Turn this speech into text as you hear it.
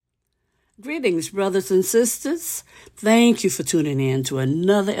Greetings, brothers and sisters. Thank you for tuning in to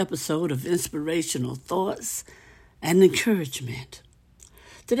another episode of Inspirational Thoughts and Encouragement.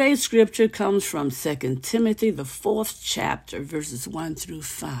 Today's scripture comes from 2 Timothy, the 4th chapter, verses 1 through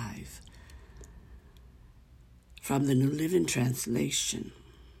 5, from the New Living Translation.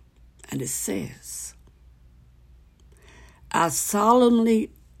 And it says, I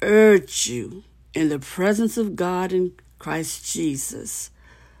solemnly urge you in the presence of God in Christ Jesus,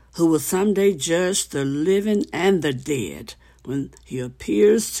 who will someday judge the living and the dead when he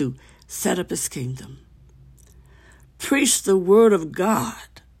appears to set up his kingdom. Preach the word of God.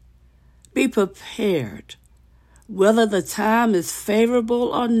 Be prepared, whether the time is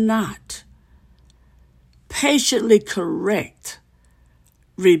favorable or not. Patiently correct,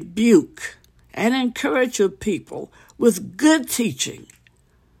 rebuke, and encourage your people with good teaching.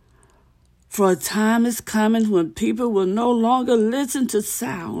 For a time is coming when people will no longer listen to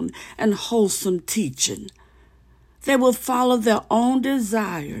sound and wholesome teaching. They will follow their own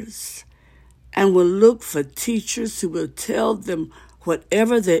desires and will look for teachers who will tell them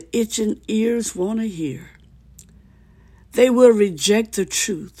whatever their itching ears want to hear. They will reject the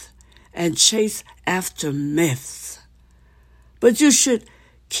truth and chase after myths. But you should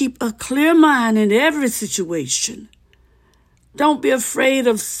keep a clear mind in every situation. Don't be afraid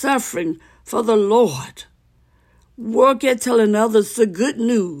of suffering for the Lord. Work at telling others the good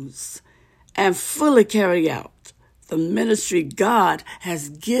news and fully carry out the ministry God has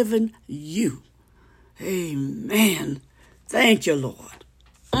given you. Amen. Thank you, Lord.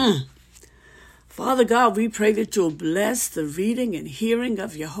 Father God, we pray that you'll bless the reading and hearing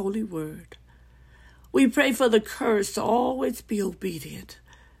of your holy word. We pray for the courage to always be obedient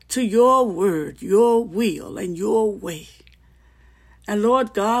to your word, your will, and your way. And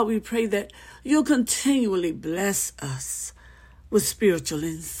Lord God, we pray that you'll continually bless us with spiritual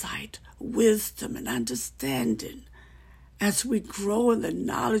insight, wisdom, and understanding as we grow in the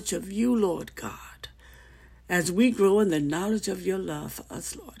knowledge of you, Lord God, as we grow in the knowledge of your love for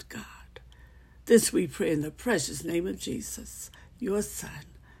us, Lord God. This we pray in the precious name of Jesus, your Son,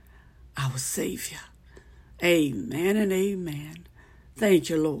 our Savior. Amen and amen. Thank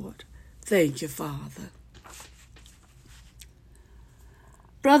you, Lord. Thank you, Father.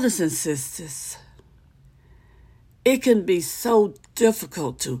 Brothers and sisters, it can be so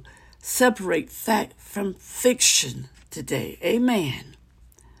difficult to separate fact from fiction today. Amen.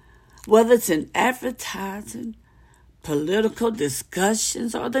 Whether it's in advertising, political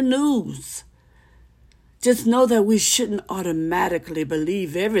discussions, or the news, just know that we shouldn't automatically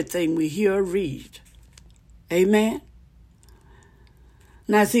believe everything we hear or read. Amen.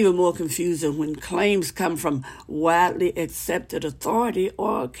 Now, it's even more confusing when claims come from widely accepted authority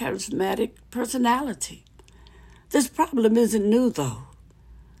or charismatic personality. This problem isn't new, though.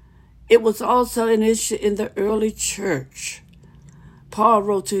 It was also an issue in the early church. Paul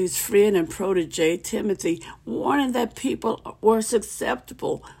wrote to his friend and protege, Timothy, warning that people were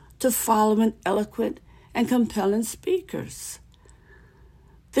susceptible to following eloquent and compelling speakers.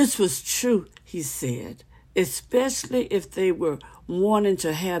 This was true, he said, especially if they were wanting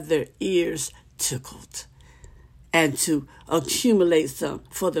to have their ears tickled and to accumulate some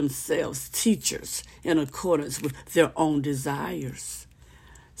for themselves teachers in accordance with their own desires.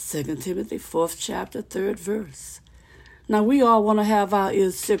 2 Timothy 4th chapter, 3rd verse. Now, we all want to have our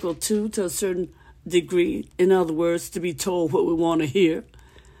ears tickled too, to a certain degree. In other words, to be told what we want to hear.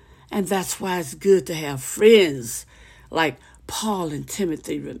 And that's why it's good to have friends like Paul and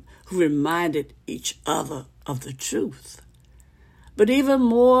Timothy who reminded each other of the truth. But even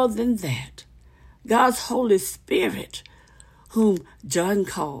more than that, God's Holy Spirit, whom John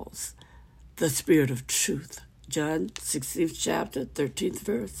calls the Spirit of Truth, John 16th chapter, 13th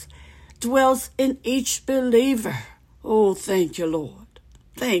verse, dwells in each believer. Oh, thank you, Lord.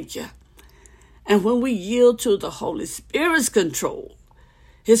 Thank you. And when we yield to the Holy Spirit's control,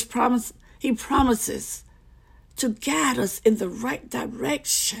 He promises to guide us in the right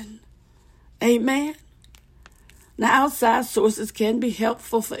direction. Amen. Now, outside sources can be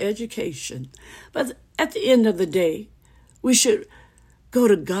helpful for education, but at the end of the day, we should go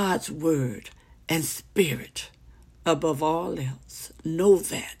to God's word and spirit above all else. Know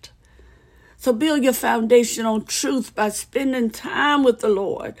that. So build your foundation on truth by spending time with the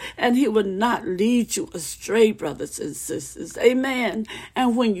Lord, and He will not lead you astray, brothers and sisters. Amen.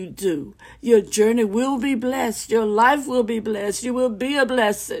 And when you do, your journey will be blessed. Your life will be blessed. You will be a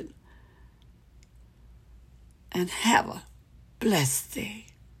blessing. And have a blessed day.